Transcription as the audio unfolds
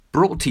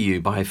Brought to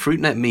you by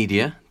FruitNet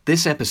Media,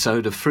 this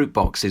episode of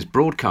Fruitbox is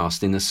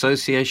broadcast in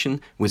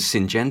association with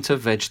Syngenta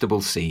Vegetable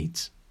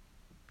Seeds.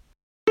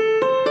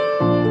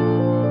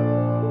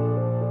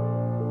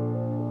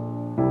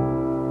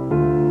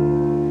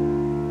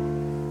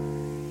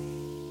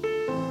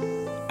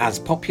 As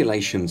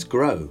populations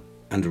grow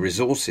and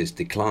resources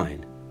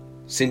decline,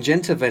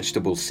 Syngenta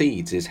Vegetable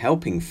Seeds is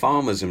helping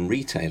farmers and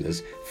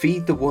retailers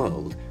feed the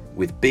world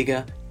with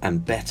bigger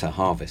and better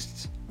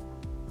harvests.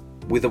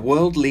 With a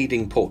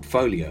world-leading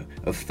portfolio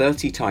of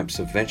 30 types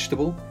of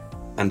vegetable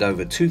and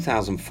over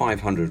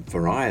 2,500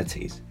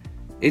 varieties,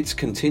 its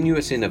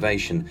continuous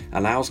innovation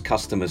allows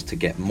customers to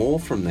get more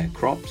from their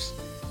crops,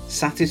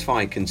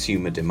 satisfy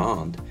consumer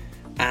demand,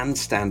 and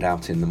stand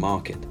out in the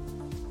market.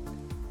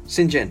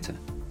 Syngenta,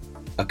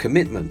 a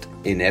commitment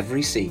in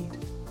every seed.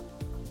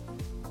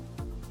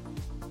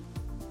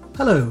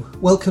 Hello,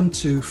 welcome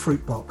to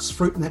Fruitbox,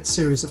 Fruitnet's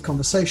series of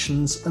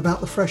conversations about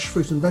the fresh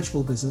fruit and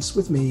vegetable business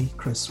with me,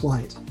 Chris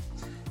White.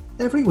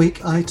 Every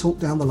week I talk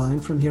down the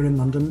line from here in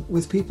London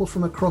with people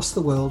from across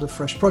the world of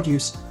fresh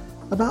produce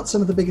about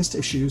some of the biggest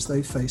issues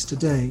they face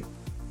today.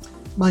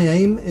 My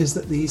aim is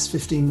that these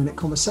 15-minute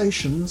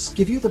conversations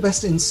give you the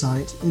best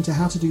insight into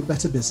how to do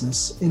better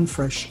business in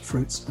fresh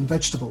fruits and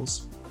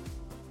vegetables.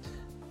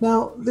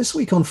 Now, this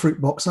week on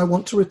Fruitbox, I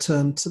want to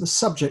return to the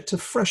subject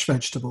of fresh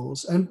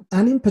vegetables and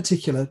in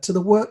particular to the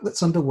work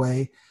that's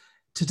underway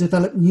to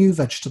develop new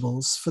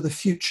vegetables for the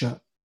future.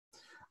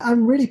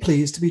 I'm really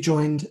pleased to be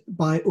joined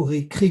by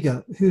Uri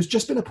Krieger, who's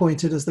just been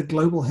appointed as the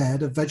Global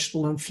Head of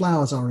Vegetable and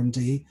Flowers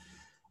R&D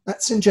at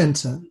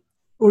Syngenta.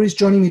 Uri's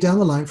joining me down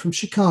the line from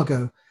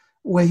Chicago,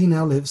 where he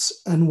now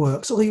lives and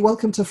works. Uri,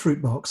 welcome to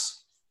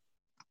Fruitbox.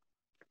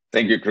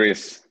 Thank you,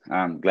 Chris.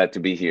 I'm glad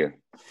to be here.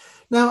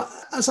 Now,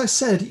 as I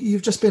said,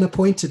 you've just been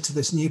appointed to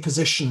this new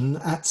position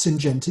at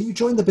Syngenta. You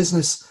joined the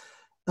business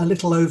a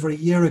little over a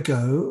year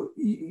ago.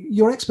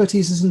 Your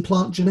expertise is in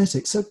plant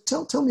genetics, so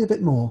tell me a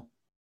bit more.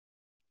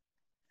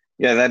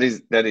 Yeah, that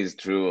is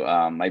true.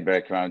 My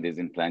background is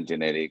in plant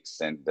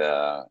genetics and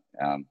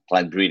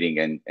plant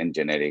breeding and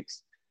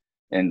genetics.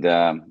 And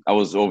I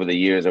was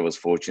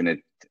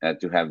fortunate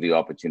to have the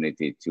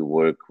opportunity to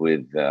work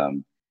with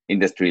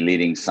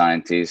industry-leading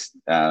scientists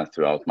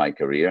throughout my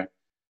career,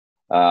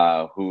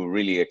 who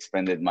really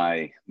expanded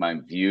my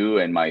view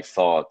and my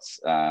thoughts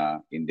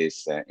in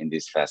this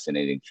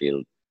fascinating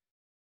field.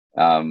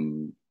 For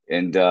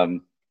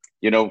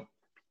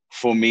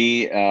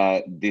me,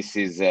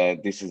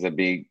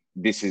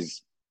 this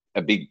is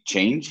a big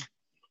change,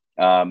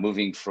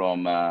 moving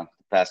from the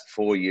past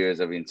 4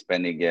 years I've been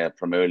spending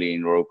primarily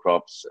in row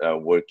crops,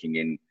 working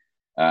in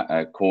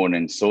corn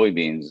and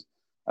soybeans,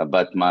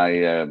 but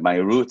my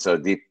roots are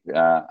deep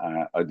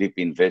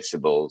in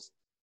vegetables,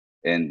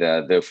 and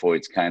therefore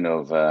it's kind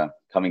of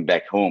coming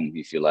back home,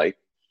 if you like,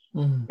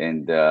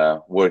 and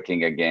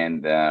working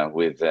again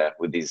with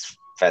these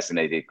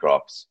fascinating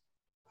crops.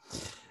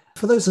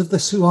 For those of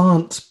us who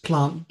aren't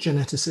plant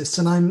geneticists,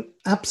 and I'm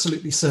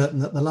absolutely certain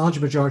that the large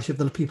majority of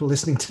the people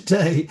listening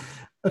today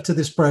to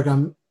this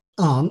program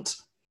aren't,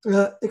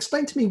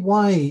 explain to me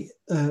why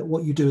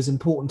what you do is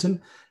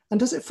important, and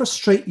does it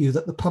frustrate you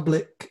that the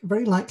public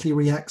very likely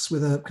reacts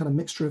with a kind of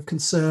mixture of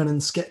concern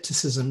and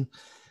skepticism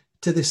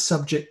to this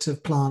subject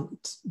of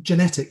plant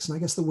genetics? And I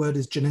guess the word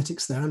is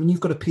genetics there. I mean, you've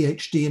got a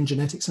PhD in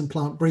genetics and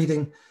plant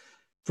breeding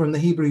from the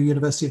Hebrew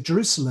University of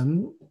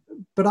Jerusalem,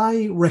 but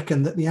I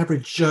reckon that the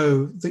average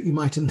Joe that you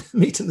might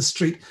meet in the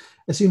street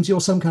assumes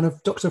you're some kind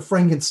of Dr.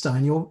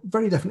 Frankenstein. You're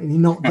very definitely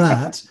not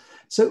that.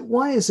 So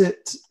why is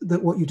it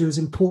that what you do is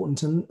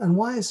important, and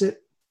why is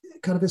it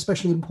kind of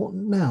especially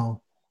important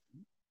now?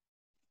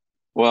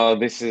 Well,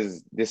 this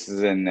is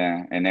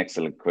an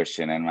excellent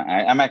question, and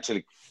I'm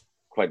actually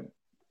quite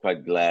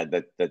glad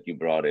that you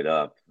brought it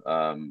up.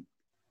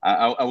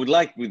 I would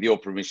like, with your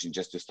permission,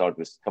 just to start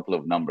with a couple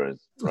of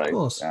numbers, right? Of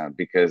course.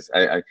 Because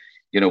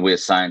we're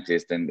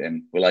scientists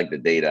and we like the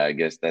data. I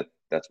guess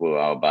that's where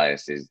our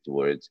bias is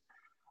towards.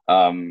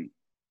 So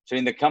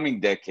in the coming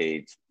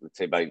decades, let's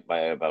say by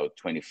about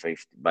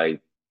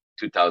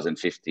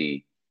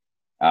 2050,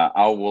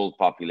 our world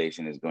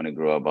population is going to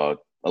grow about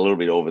a little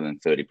bit over than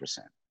 30%.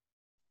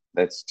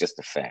 That's just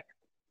a fact.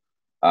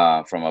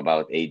 From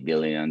about 8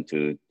 billion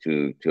to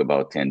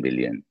about 10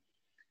 billion.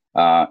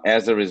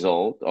 As a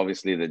result,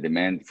 obviously, the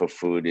demand for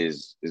food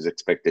is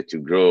expected to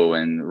grow.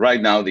 And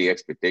right now, the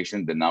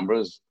expectation, the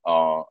numbers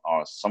are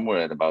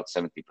somewhere at about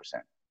 70%.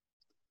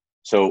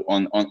 So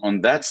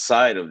on that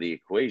side of the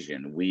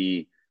equation,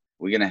 we're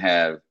going to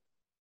have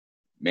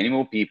many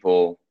more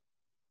people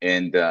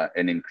and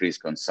an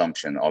increased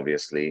consumption,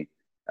 obviously,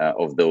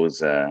 of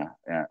those of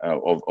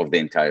the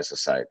entire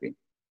society.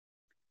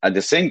 At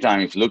the same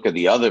time, if you look at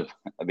the other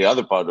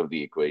part of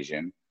the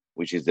equation,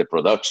 which is the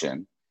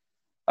production,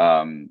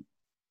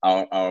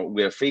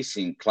 we are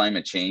facing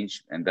climate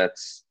change, and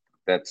that's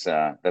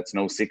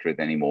no secret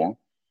anymore.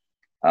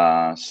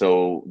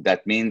 So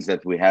that means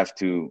that we have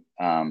to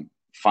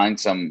find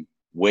some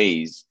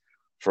ways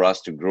for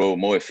us to grow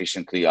more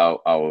efficiently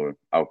our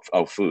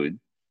food,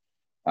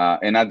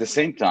 And at the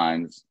same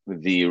time,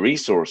 the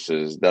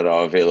resources that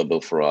are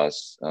available for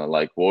us,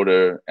 like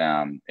water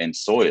and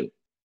soil,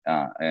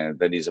 and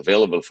that is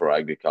available for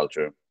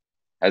agriculture,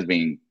 has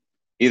been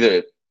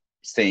either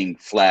staying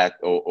flat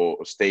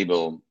or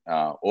stable,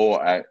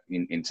 or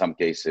in some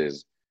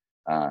cases,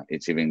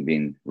 it's even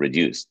been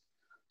reduced.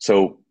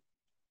 So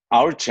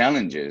our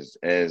challenges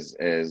as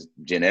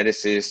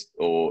geneticists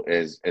or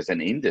as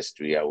an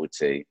industry, I would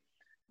say,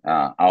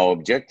 our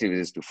objective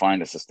is to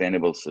find a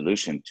sustainable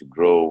solution to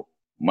grow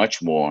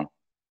much more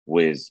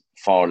with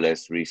far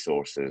less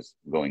resources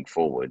going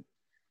forward.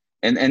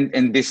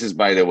 And this is,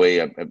 by the way,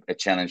 a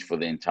challenge for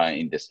the entire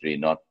industry,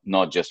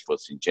 not just for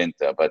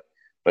Syngenta,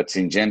 but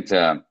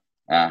Syngenta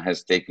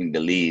has taken the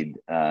lead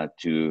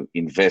to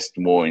invest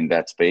more in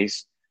that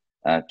space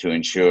to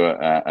ensure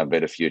a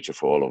better future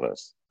for all of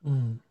us.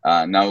 Mm.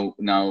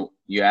 Now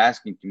you're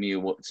asking to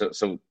me,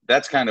 so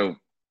that's kind of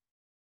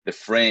the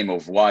frame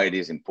of why it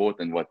is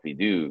important what we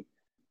do.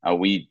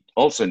 We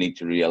also need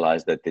to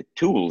realize that the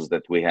tools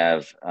that we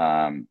have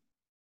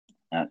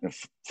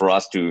for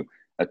us to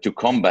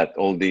combat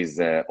all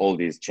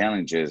these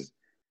challenges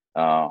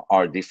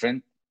are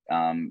different.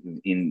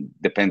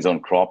 Depends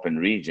on crop and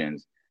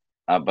regions,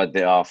 but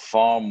they are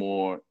far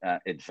more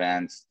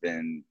advanced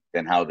than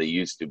how they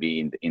used to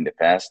be in the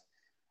past.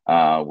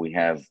 We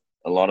have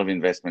a lot of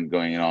investment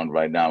going on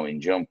right now in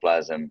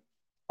germplasm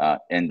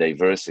and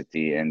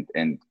diversity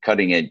and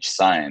cutting edge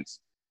science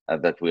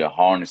that we are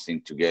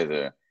harnessing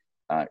together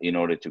in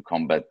order to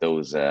combat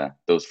those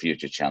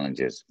future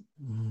challenges.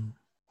 Mm.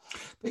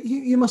 But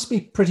you must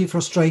be pretty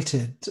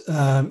frustrated.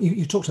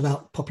 You talked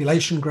about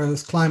population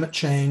growth, climate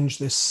change,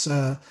 this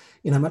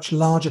much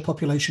larger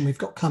population we've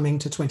got coming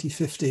to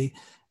 2050,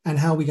 and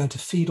how are we going to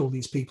feed all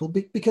these people?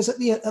 Because at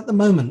the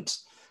moment,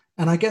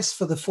 and I guess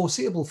for the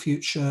foreseeable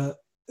future,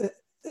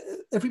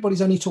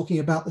 everybody's only talking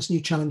about this new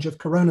challenge of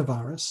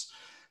coronavirus.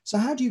 So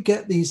how do you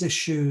get these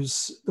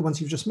issues, the ones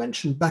you've just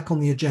mentioned, back on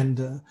the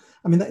agenda?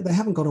 I mean, they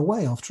haven't gone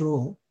away after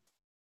all.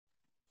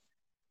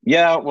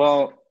 Yeah,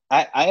 well,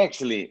 I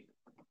actually,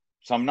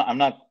 so I'm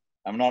not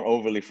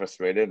overly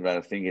frustrated, but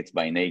I think it's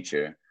by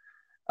nature.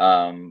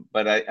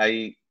 But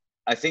I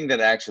think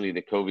that actually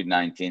the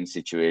COVID-19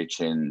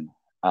 situation,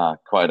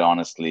 quite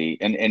honestly,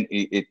 and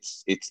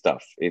it's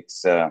tough.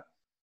 It's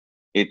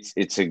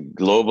a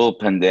global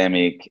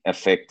pandemic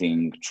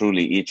affecting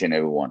truly each and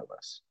every one of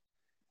us.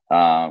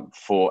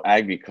 For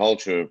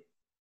agriculture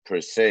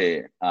per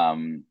se,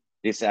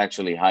 this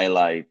actually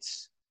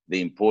highlights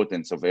the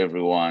importance of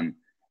everyone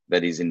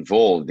that is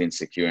involved in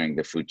securing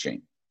the food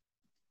chain.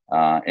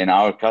 And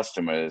our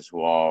customers,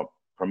 who are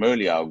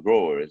primarily our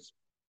growers,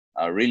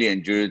 really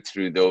endured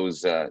through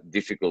those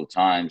difficult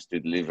times to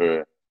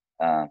deliver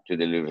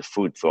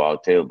food for our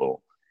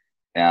table.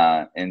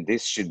 And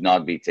this should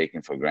not be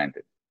taken for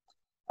granted.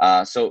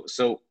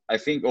 So I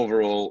think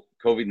overall,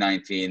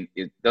 COVID-19,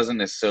 it doesn't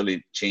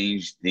necessarily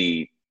change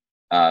the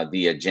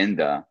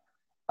agenda.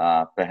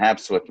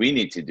 Perhaps what we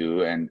need to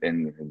do, and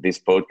this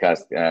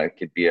podcast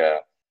could be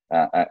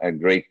a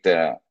great,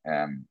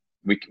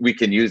 we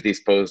can use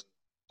this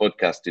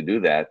podcast to do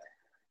that.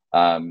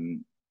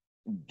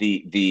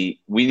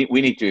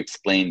 We need to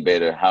explain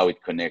better how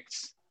it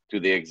connects to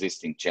the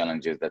existing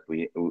challenges that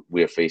we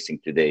are facing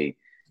today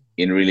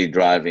in really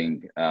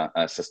driving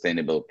a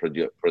sustainable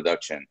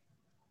production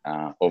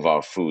of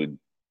our food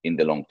in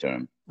the long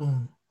term.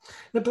 Mm.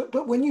 No,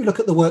 but when you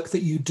look at the work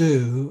that you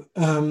do,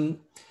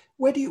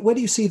 where do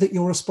you see that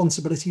your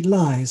responsibility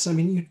lies? I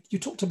mean, you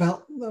talked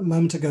about a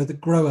moment ago the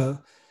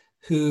grower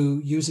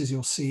who uses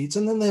your seeds,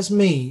 and then there's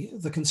me,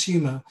 the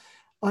consumer.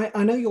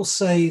 I know you'll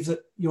say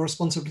that your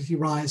responsibility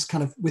lies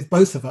kind of with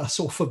both of us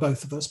or for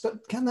both of us,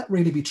 but can that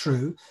really be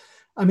true?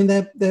 I mean,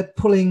 they're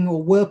pulling,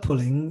 or were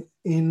pulling,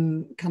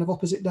 in kind of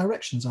opposite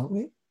directions, aren't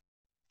we?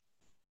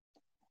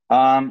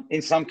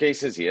 In some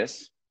cases,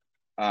 yes.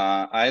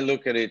 I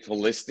look at it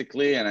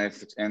holistically,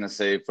 and I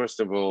say,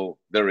 first of all,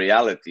 the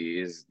reality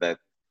is that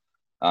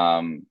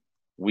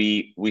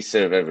we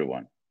serve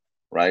everyone,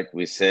 right?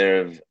 We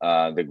serve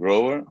the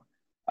grower,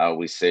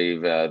 we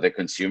serve the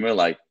consumer,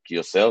 like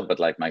yourself, but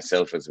like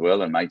myself as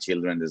well, and my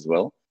children as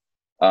well.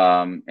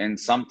 And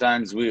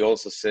sometimes we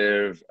also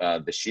serve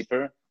the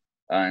shipper,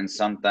 and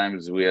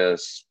sometimes we are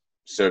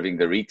serving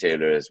the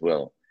retailer as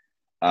well.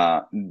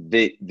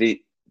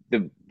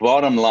 The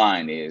bottom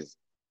line is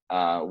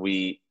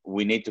we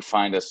need to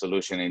find a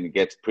solution, and it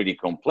gets pretty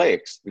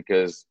complex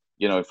because,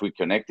 if we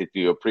connect it to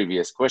your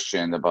previous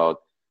question about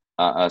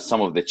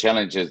some of the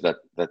challenges that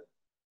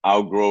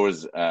our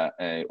growers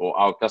or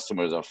our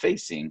customers are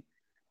facing,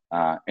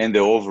 and the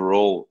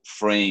overall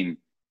frame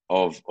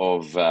of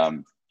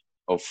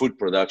food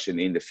production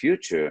in the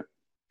future,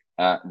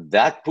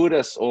 that put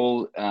us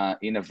all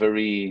in a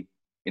very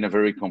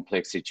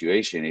complex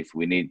situation if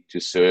we need to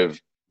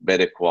serve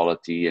better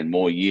quality and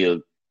more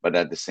yield, but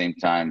at the same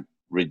time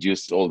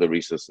reduce all the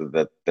resources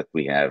that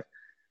we have.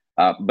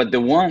 But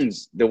the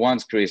ones,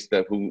 Chris,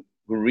 who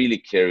really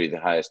carry the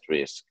highest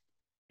risk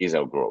is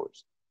our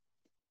growers.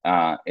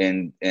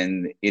 And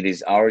it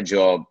is our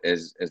job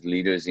as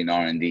leaders in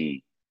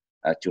R&D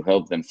to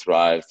help them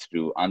thrive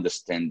through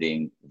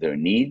understanding their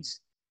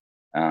needs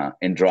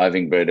and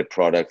driving better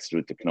products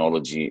through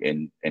technology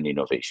and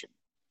innovation.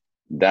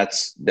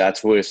 That's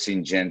where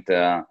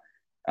Syngenta,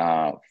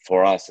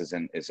 for us as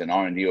an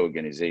R&D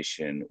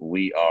organization,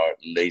 we are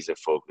laser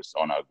focused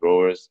on our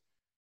growers.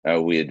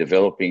 We are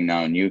developing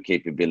now new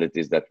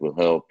capabilities that will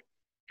help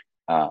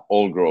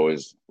all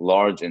growers,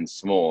 large and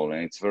small.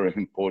 And it's very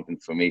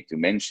important for me to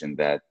mention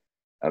that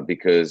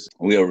because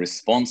we are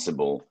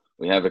responsible,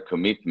 we have a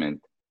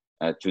commitment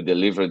to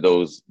deliver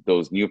those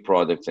new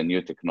products and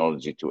new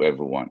technology to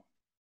everyone.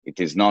 It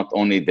is not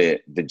only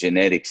the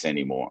genetics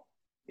anymore.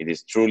 It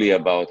is truly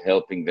about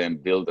helping them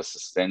build a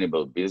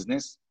sustainable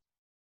business,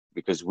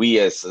 because we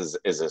as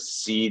a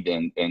seed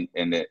and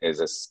as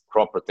a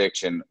crop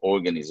protection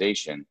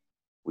organization,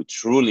 we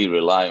truly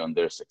rely on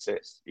their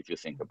success, if you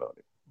think about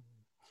it.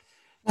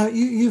 Now,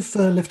 you've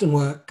lived and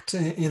worked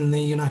in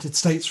the United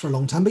States for a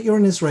long time, but you're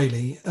an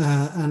Israeli.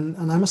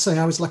 And I must say,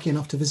 I was lucky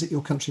enough to visit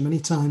your country many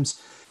times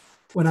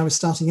when I was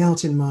starting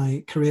out in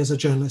my career as a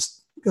journalist,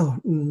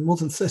 more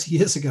than 30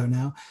 years ago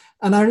now.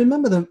 And I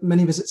remember the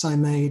many visits I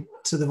made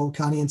to the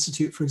Volcani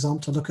Institute, for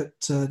example, to look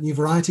at new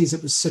varieties.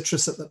 It was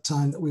citrus at that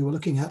time that we were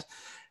looking at.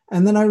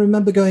 And then I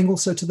remember going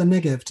also to the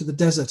Negev, to the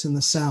desert in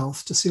the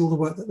south, to see all the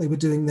work that they were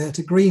doing there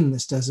to green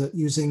this desert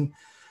using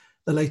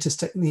the latest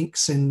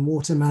techniques in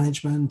water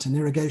management and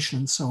irrigation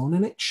and so on.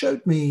 And it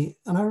showed me,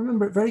 and I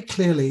remember it very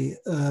clearly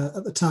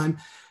at the time,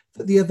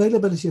 that the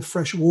availability of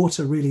fresh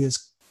water really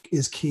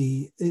is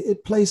key.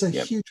 It plays a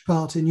huge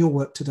part in your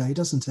work today,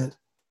 doesn't it?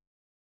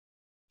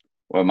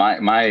 Well,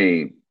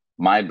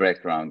 my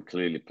background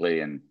clearly play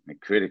a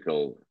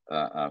critical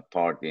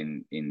part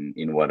in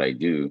what I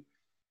do.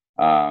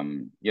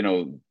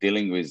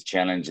 Dealing with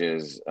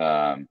challenges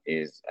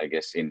is, I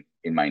guess, in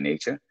my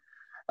nature.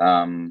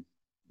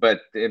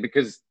 But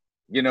because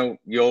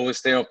you always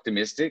stay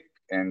optimistic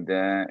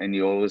and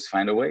you always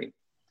find a way,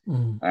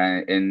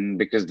 and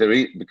because there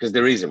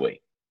is a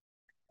way.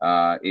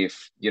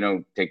 If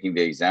taking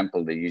the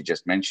example that you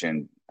just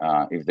mentioned,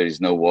 if there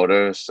is no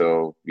water,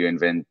 so you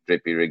invent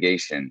drip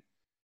irrigation.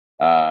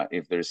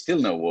 If there's still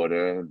no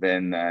water,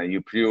 then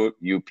you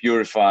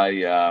purify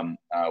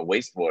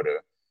wastewater.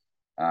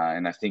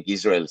 And I think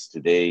Israel's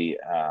today,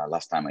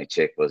 last time I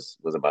checked, was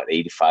about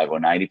 85 or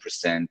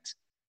 90%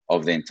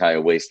 of the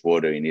entire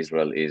wastewater in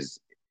Israel is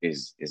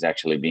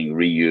actually being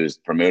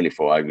reused primarily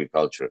for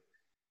agriculture.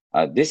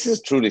 This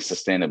is truly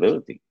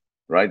sustainability,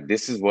 right?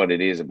 This is what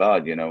it is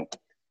about.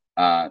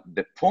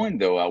 The point,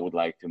 though, I would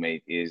like to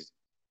make is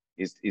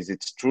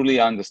it's truly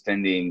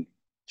understanding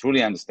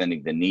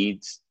the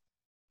needs,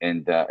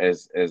 and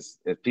as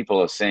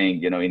people are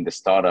saying, in the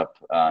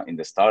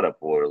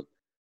startup world,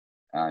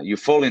 you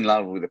fall in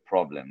love with the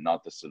problem,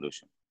 not the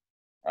solution.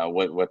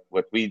 What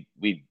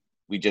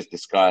we just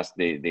discussed,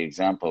 the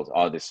examples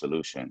are the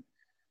solution.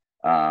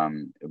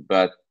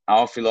 But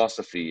our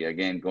philosophy,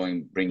 again,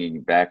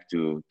 bringing back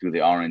to the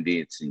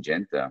R&D at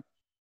Syngenta,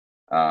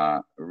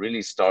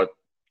 really start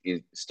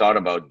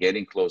about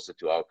getting closer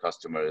to our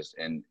customers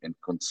and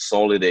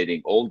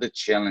consolidating all the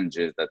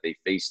challenges that they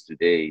face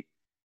today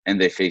and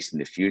they face in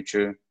the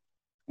future,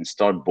 and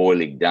start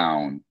boiling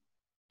down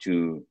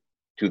to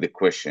the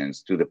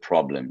questions, to the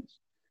problems.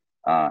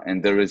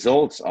 And the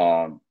results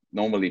are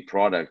normally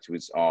products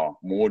which are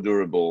more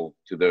durable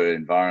to their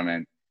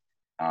environment,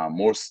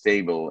 more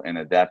stable and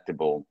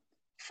adaptable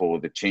for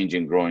the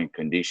changing growing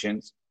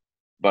conditions,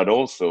 but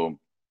also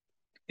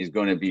is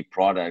going to be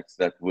products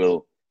that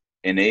will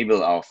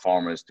enable our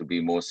farmers to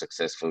be more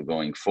successful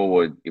going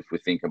forward. If we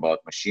think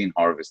about machine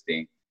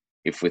harvesting,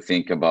 if we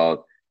think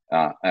about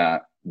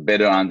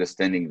better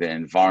understanding the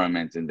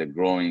environment and the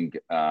growing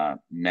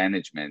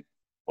management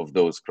of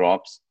those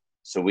crops,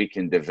 so we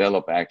can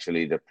develop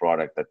actually the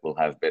product that will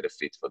have better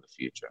fit for the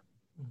future.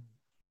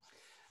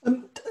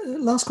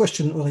 Last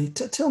question, Uli.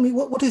 Tell me,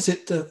 what is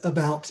it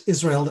about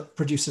Israel that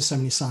produces so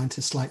many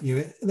scientists like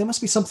you? There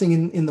must be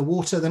something in the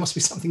water, there must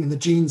be something in the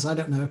genes, I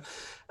don't know.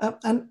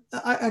 And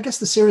I guess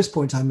the serious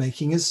point I'm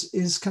making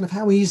is kind of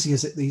how easy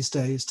is it these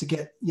days to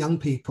get young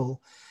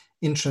people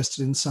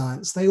interested in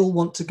science? They all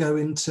want to go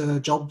into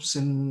jobs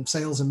in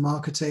sales and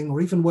marketing,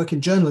 or even work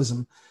in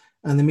journalism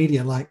and the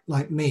media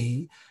like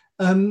me.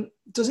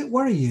 Does it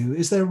worry you?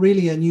 Is there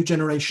really a new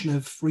generation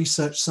of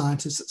research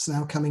scientists that's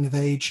now coming of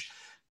age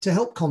to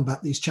help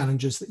combat these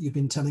challenges that you've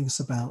been telling us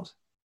about?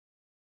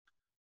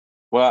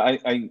 Well,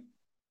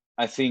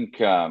 I think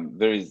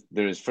there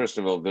is first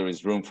of all, there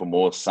is room for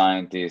more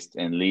scientists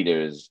and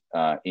leaders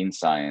in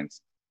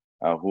science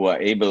who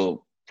are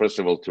able, first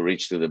of all, to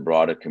reach to the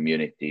broader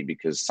community,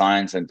 because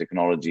science and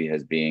technology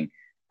has been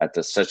at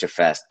such a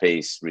fast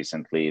pace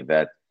recently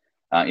that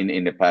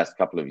in the past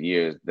couple of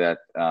years that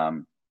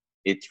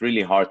it's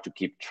really hard to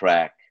keep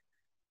track,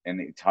 and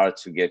it's hard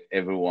to get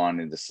everyone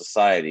in the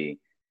society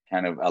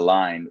kind of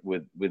aligned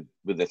with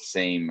the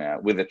same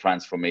with the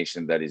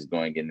transformation that is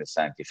going in the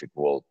scientific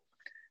world.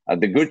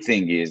 The good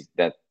thing is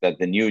that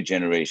the new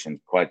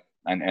generation,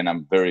 and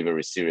I'm very,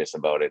 very serious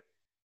about it,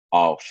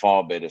 are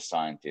far better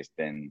scientists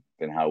than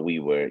how we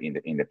were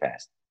in the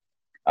past.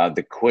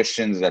 The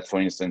questions that,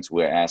 for instance,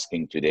 we're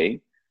asking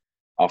today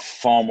are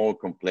far more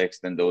complex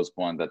than those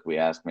ones that we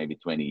asked maybe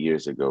 20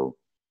 years ago.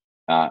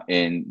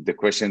 And the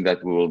question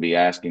that we will be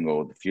asking,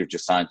 or the future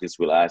scientists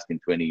will ask in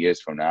 20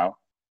 years from now,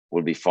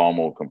 will be far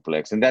more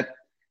complex. And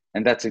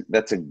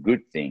that's a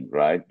good thing,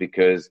 right?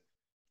 Because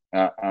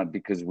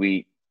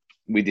we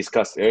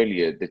discussed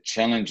earlier, the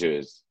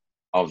challenges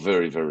are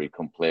very, very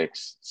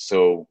complex.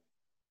 So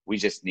we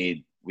just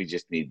need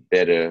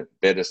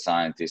better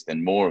scientists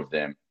and more of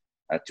them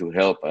to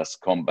help us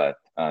combat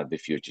the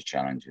future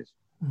challenges.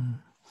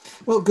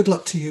 Well, good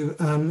luck to you.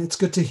 It's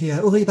good to hear.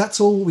 Uri,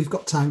 that's all we've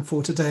got time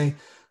for today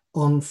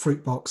on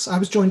Fruitbox. I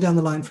was joined down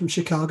the line from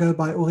Chicago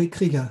by Uri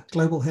Krieger,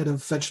 Global Head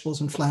of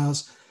Vegetables and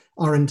Flowers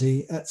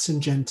R&D at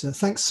Syngenta.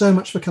 Thanks so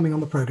much for coming on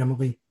the program,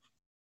 Uri.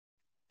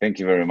 Thank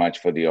you very much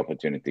for the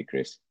opportunity,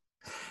 Chris.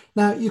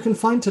 Now, you can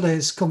find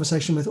today's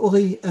conversation with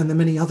Uri and the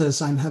many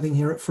others I'm having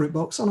here at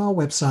Fruitbox on our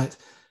website,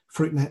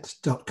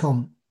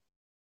 fruitnet.com.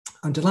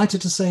 I'm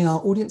delighted to say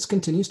our audience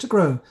continues to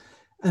grow,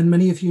 and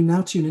many of you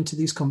now tune into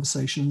these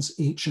conversations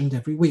each and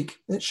every week.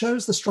 It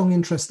shows the strong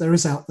interest there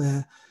is out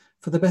there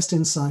for the best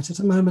insight at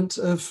a moment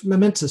of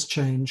momentous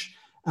change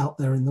out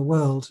there in the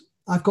world.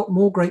 I've got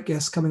more great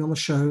guests coming on the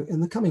show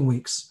in the coming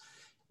weeks.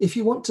 If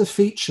you want to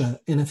feature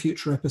in a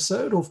future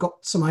episode or have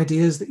got some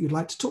ideas that you'd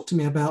like to talk to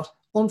me about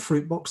on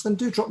Fruitbox, then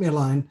do drop me a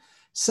line.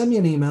 Send me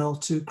an email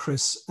to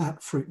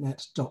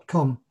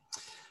chris@fruitnet.com.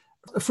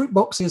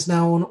 Fruitbox is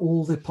now on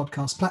all the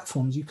podcast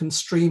platforms. You can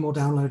stream or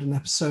download an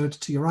episode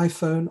to your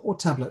iPhone or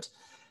tablet.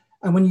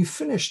 And when you've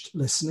finished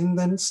listening,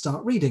 then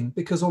start reading,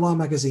 because all our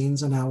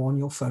magazines are now on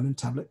your phone and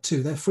tablet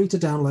too. They're free to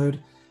download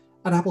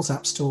at Apple's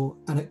App Store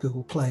and at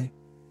Google Play.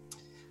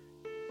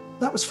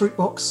 That was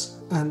Fruitbox,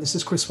 and this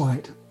is Chris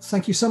White.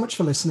 Thank you so much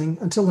for listening.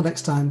 Until the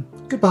next time,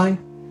 goodbye.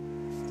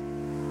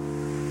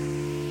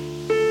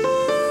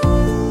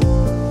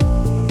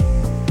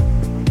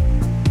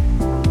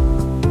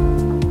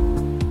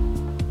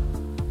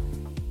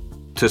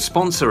 To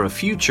sponsor a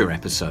future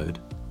episode,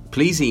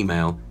 please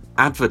email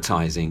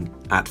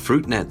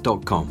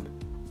advertising@fruitnet.com.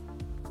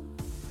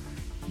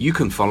 You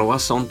can follow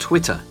us on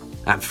Twitter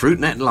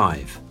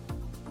 @FruitNetLive.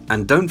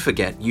 And don't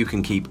forget, you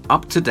can keep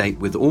up to date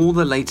with all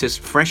the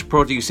latest fresh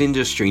produce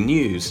industry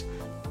news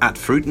at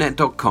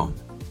fruitnet.com.